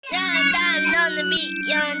Young diamond on the beat,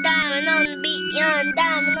 young diamond on the beat, young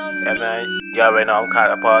diamond on the beat. Yeah, man, you already know I'm caught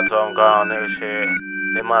apart, so I'm gone, nigga, shit.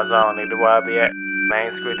 In my zone, nigga, where I be at.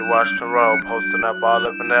 Main Street to Washington Road, posting up all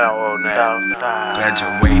up and down, old now. Southside.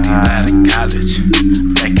 Graduated out of college,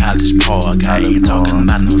 that college park. I ain't talking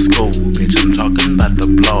about no school, bitch, I'm talking about the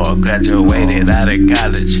blog. Graduated out of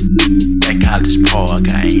college, that college park.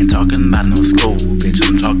 I ain't talking about no school, bitch,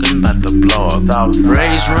 I'm talking about the blog.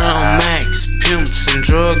 Raised round Max, pimps and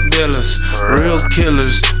drug dealers, real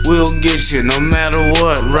killers, we'll get you no matter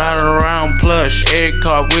what. Ride around plush, every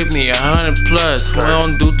car with me 100 plus. We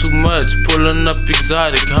don't do too much, pulling up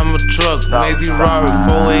exotic, I'm a truck, maybe Rari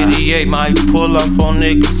 488. Might pull off on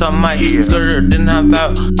it cause I might skirt, then hop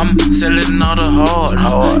out. I'm selling all the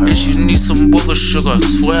hard. If you need some booger sugar,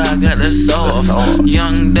 swear I got that soft.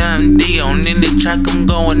 Young Dumb D on any track, I'm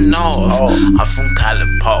going off. I'm from College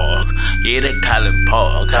Park, yeah, that College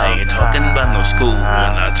Park. I ain't talking about no school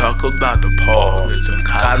when I talk about the park. It's a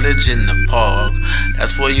college in the park,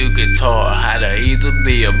 that's where you get taught how to either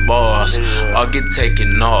be a boss or get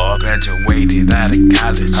taken off. Graduated out of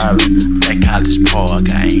college, that college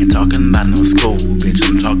park. I ain't talking about no school, bitch,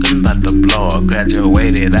 I'm talking about the blog.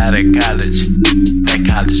 Graduated out of college, that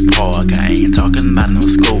college park. I ain't talking about no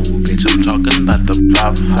school, bitch, I'm talking about the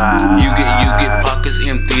blog. You get pockets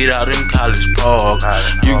emptied out in College Park.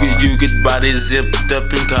 You get bodies zipped up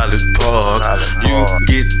in College Park. You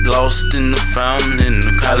get lost in the fountain in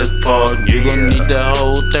the College Park. You gon' need the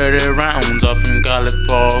whole 30 rounds off in College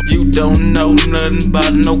Park. You don't know nothing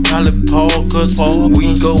about no College Park, cause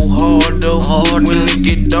we go harder when it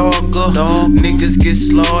get darker. Niggas get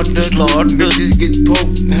slaughtered, bitches get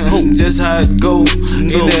poked. Just how it go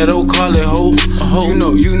in that old College hole.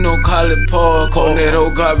 You know College Park on that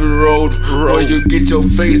old Garbage Road, where you get your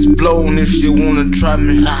face blown if you wanna try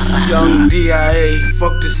me. Young DIA,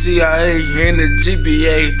 fuck the CIA and the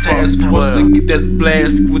GBA task force to get that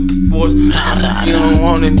blast with the force. You don't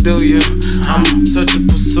wanna do you? I'm such a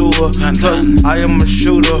pursuer. Plus, I am a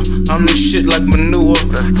shooter. I'm this shit like manure.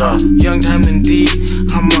 Young Diamond D,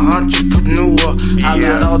 I'm an entrepreneur. I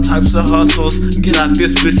got all types of hustles. Get out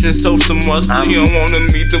this bitch and show some muscle. You don't wanna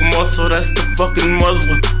meet the muscle, that's the fucking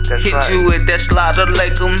muzzle. Hit you with that slaughter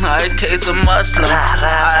like I'm high case of muslim.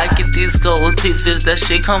 I get these gold teeth, that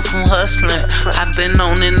shit come from hustling. I've been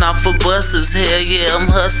on and off for buses, hell yeah,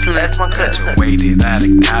 I'm hustling. Graduated out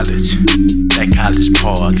of college, that college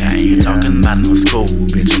park. I ain't talking about no school,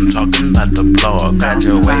 bitch, I'm talking about the blog.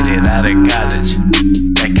 Graduated out of college,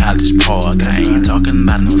 that college park. I ain't talking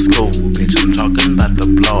about no school, bitch, I'm talking about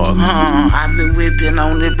the blog. I've been whipping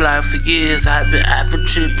on the block for years. I've been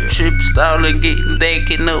tripping, stalling, getting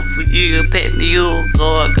backing up for years. Pat me up,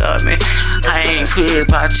 God got me. I ain't curious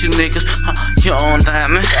about you niggas, young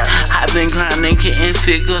diamond. I've been grinding, getting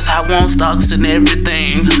figures. I want stocks and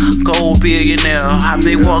everything. Gold billionaire. I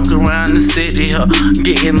been walking around the city,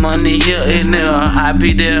 getting money here and there. I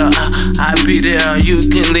be there. You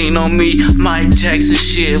can lean on me, Mike Jackson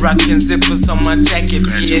shit. Rockin' zippers on my jacket.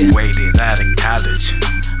 Graduated out of college,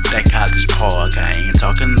 that college park. I ain't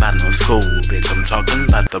talking about no school, bitch, I'm talking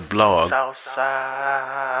about the blog.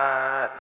 Southside.